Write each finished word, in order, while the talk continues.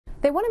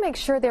They want to make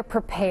sure they're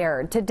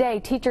prepared. Today,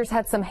 teachers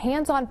had some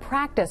hands-on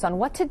practice on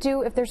what to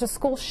do if there's a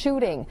school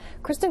shooting.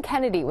 Kristen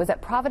Kennedy was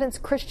at Providence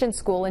Christian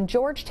School in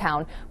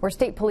Georgetown, where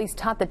state police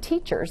taught the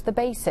teachers the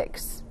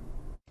basics.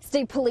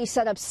 State police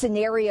set up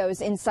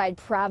scenarios inside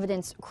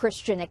Providence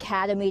Christian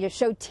Academy to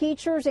show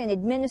teachers and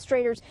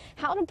administrators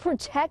how to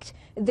protect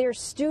their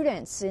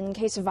students in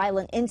case a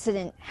violent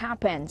incident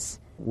happens.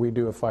 We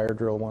do a fire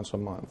drill once a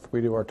month.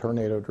 We do our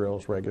tornado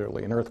drills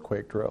regularly, an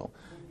earthquake drill,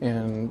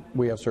 and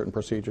we have certain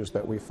procedures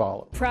that we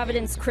follow.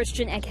 Providence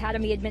Christian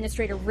Academy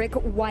Administrator Rick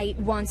White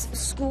wants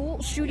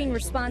school shooting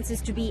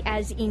responses to be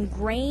as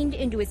ingrained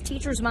into his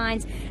teachers'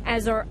 minds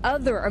as are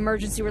other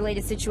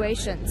emergency-related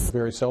situations.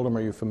 Very seldom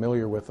are you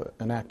familiar with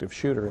an active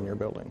shooter in your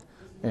building.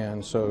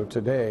 And so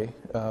today,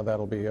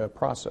 that'll be a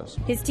process.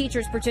 His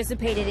teachers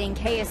participated in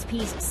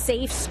KSP's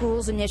Safe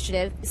Schools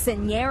Initiative,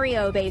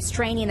 scenario-based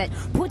training that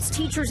puts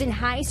teachers in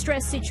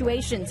high-stress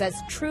situations as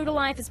true to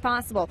life as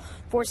possible,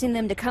 forcing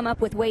them to come up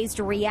with ways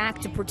to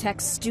react to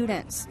protect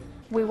students.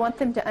 We want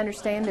them to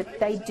understand that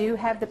they do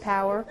have the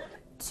power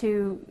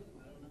to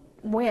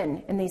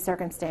win in these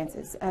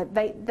circumstances.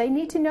 They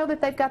need to know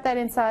that they've got that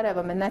inside of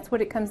them, and that's what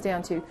it comes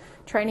down to.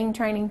 Training,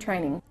 training,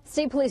 training.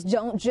 State police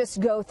don't just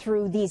go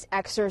through these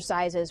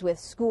exercises with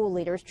school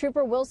leaders.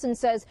 Trooper Wilson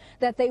says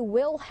that they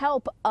will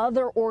help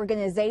other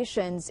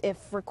organizations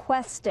if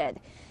requested.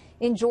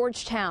 In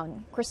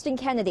Georgetown, Kristen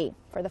Kennedy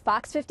for the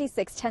Fox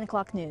 56 10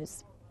 o'clock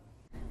news.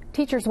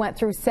 Teachers went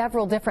through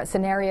several different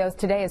scenarios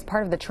today as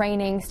part of the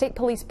training. State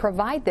police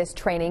provide this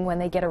training when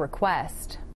they get a request.